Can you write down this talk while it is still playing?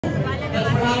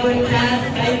for our class,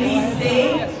 kindly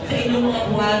stay sa inyong mga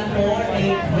buwan for a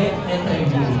quick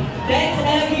interview. Thanks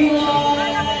everyone!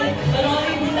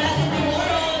 Panoorin po natin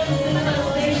tomorrow sa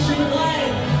Station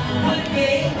 1. Good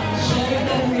day! Showing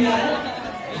ka po yan.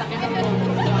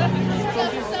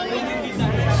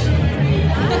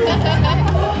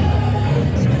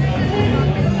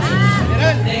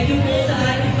 Thank you po sa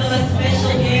ating mga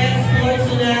special guests for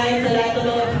tonight, sa lahat ng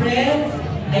mga friends,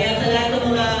 ayan sa lahat ng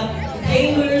mga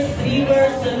gamers,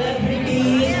 streamers,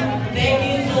 celebrities. Thank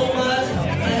you so much.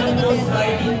 Sana po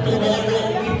starting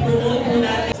tomorrow, i-promote po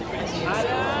natin.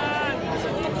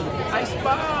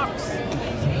 Icebox!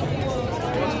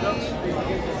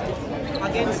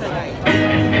 Again sa live.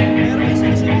 Pero may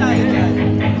sinisin tayo dyan.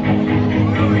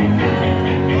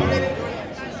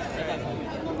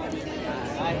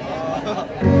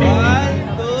 One,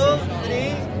 two,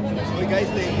 three. So guys,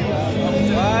 thank you.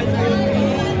 One, two, three.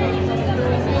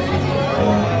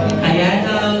 Ayan,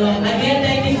 again,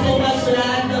 thank you so much sa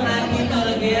lahat ng ating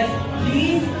mga guests.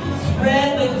 Please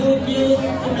spread the good news.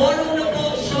 Tomorrow na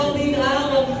po, showing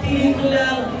out ang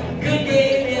pelikulang Good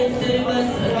Day in Cinemas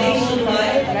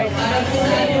nationwide. Para po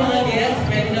sa ating mga guests,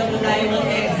 pwede na po tayo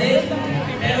mag-exit.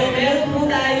 Pero meron po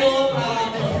tayo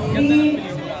free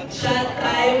shot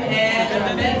time and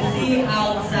Pepsi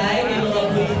outside. May mga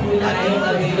booths po tayo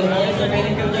available. So pwede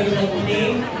po tayo mag-play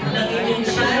ng inyong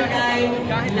shot time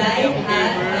live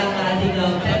at ang ating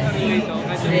Pepsi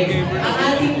drink. Ang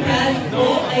ating cast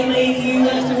po ay may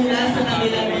iwan muna sa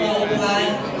kanilang mga upuan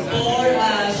for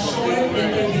a short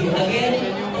interview. Again,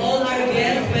 all our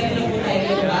guests, pwede na po tayo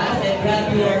lumabas and grab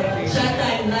your shot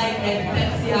time live and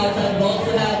Pepsi outside. We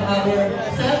also have our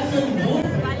Samsung booth.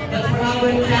 But for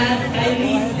our cast,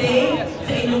 kindly stay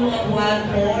sa inyong mga buwan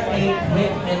for a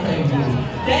quick interview.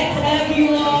 Thanks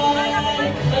everyone!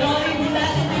 Panoorin po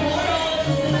natin tomorrow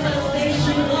sa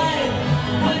Station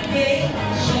 1. Good day!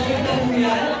 Showing ka po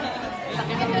yan.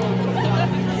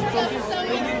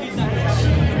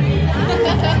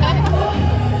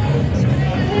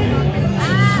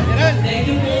 Thank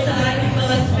you po sa ating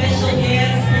mga special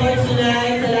guests for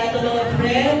tonight, sa lahat ng mga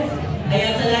friends,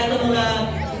 ayan sa lahat ng mga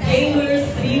gamers,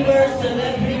 streamers,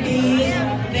 celebrities.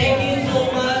 Thank you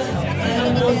so much.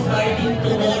 Sana po starting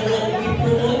tomorrow,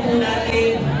 i-promote po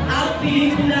natin ang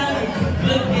pelikulang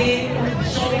Good Day.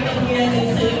 Showing na po yan in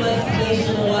cinemas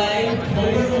nationwide.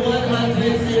 Over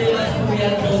 100 cinemas po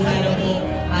yan. So sana po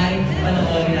ay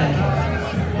panoorin natin.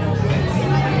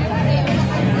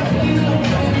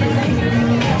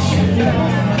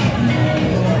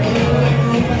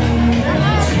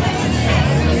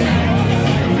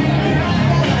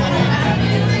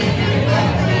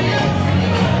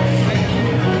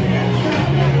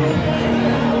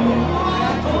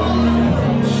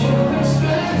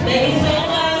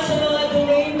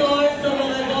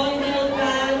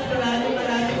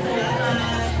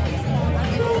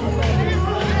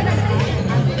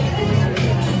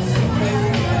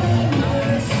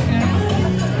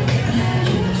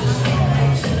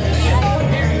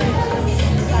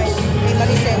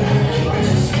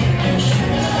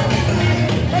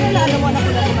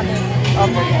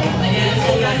 Ayan,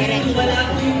 so kahit wala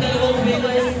po yung dalawang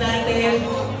winners natin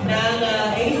ng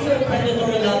Acer Predator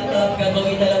laptop,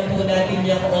 gagawin na lang po natin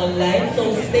yung online.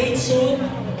 So stay tuned.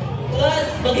 Plus,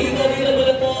 makikita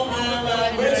na po ang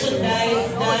merchandise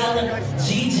ng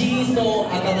GG. So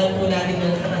abangan po natin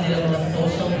yan sa kanilang mga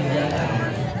social media.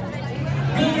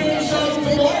 Good day, show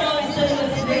tomorrow sa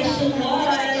Station 1.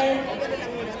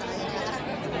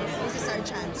 This is our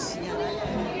chance.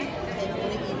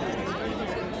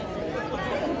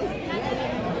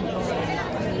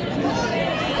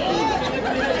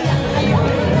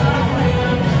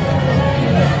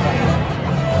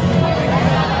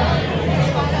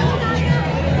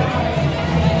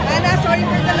 Sorry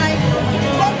for the live.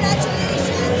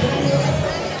 Congratulations!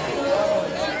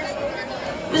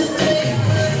 This is a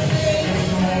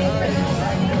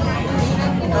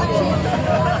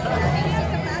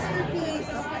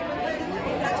masterpiece.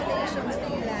 Congratulations to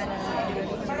you, Lara.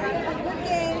 Good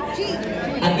game. G.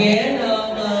 Again,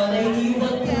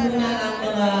 naiiwan po muna ang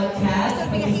mga cast,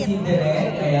 pati si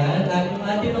Direk. Ayan, ang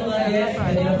ating mga guests,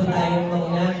 pwede na po tayong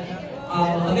mauna.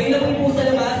 Available po sa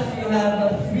labas, you have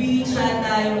a free chat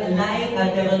time live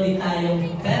at meron din tayong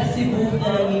Pepsi booth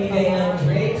na namimigay ng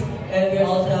drinks and we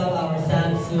also have our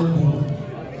Samsung booth.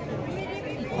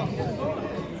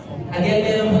 Again,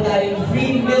 meron po tayong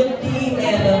free milk tea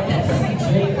and a Pepsi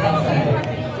drink outside.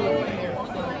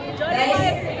 Guys,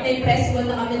 may press mo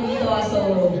na kami dito, so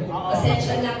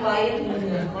pasensya na, quiet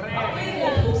muna.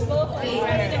 Okay.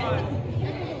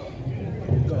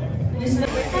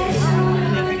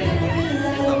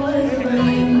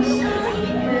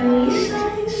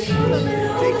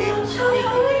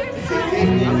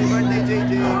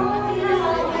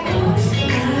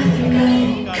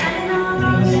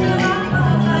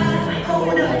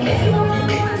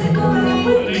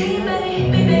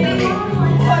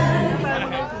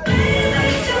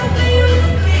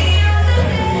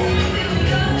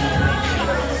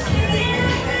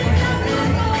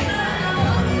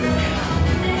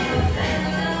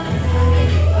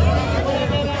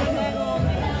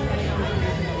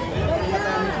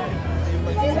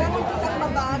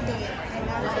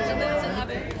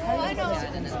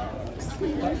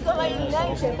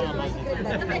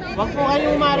 Huwag po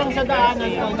kayong umarang sa daanan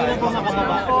po, hindi na po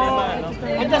makababa po.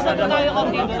 Adjust na po tayo kung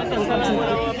dito, adjust na lang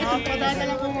muna. Padala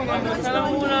lang po muna, adjust na lang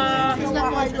muna. Adjust na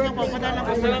po, padala lang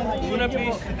po muna,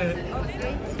 please.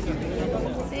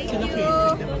 Thank you.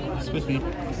 Excuse me.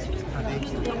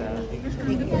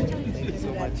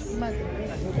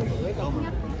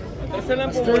 Adjust lang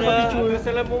po muna, adjust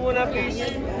lang po muna, please.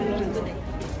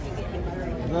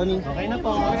 Okay na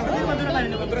po.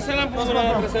 Adjust lang po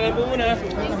muna, adjust lang po muna.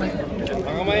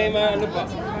 Baka may ano pa.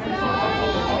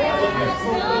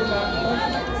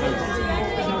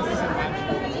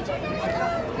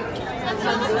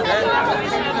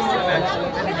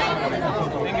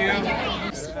 Thank you.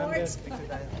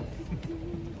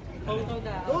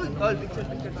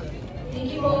 Thank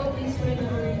you po. Please for the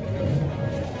word.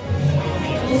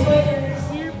 Please for the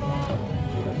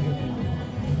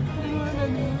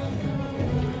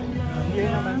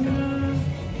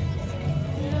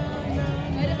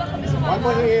One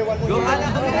more here, one more here.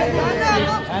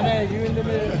 Ana, you in the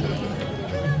middle.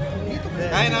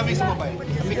 Kaya namin sa mobile.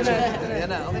 Picture. Yan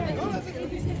na, okay.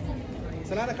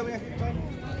 Salamat kami.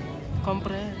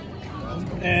 Compre.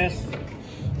 S.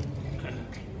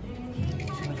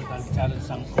 Challenge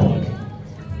sang call.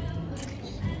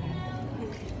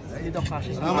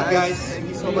 Salamat guys.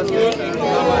 Thank you so much guys.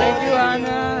 Thank you,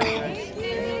 Ana.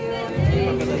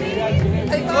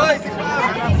 Oy, si Pam.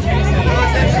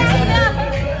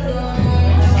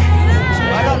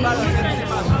 Balon, si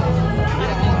Pam.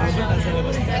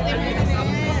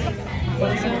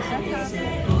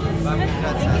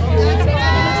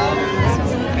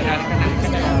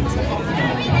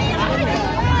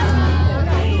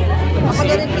 Ako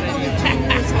na rin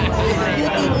few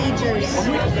teenagers.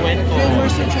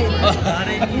 Famous to train.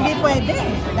 Hindi pwede.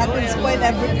 That will spoil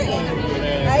everything.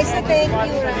 Guys, thank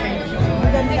you.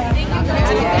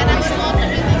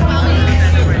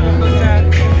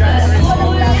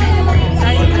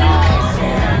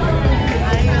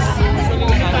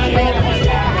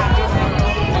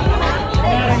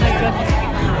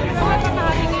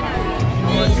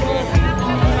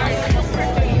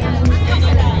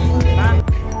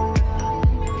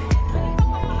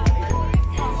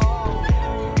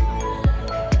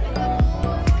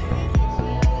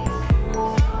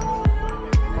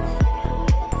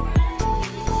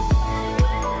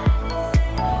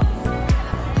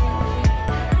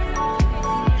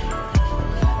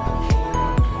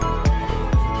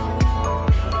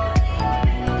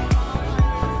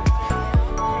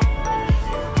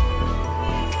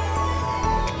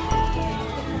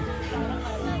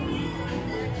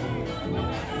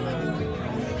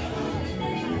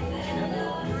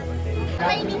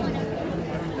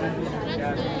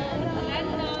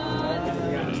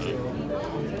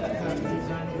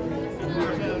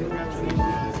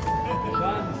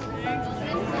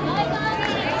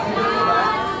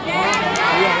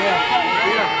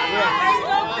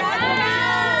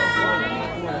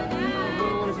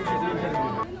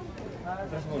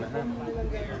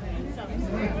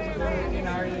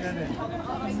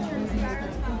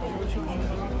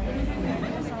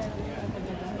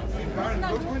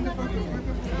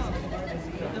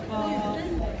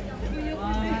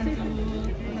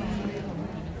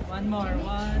 One more.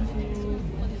 1, 2.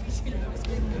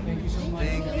 Thank you so much.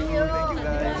 Thank you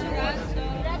guys.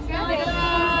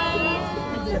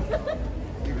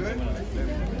 You good?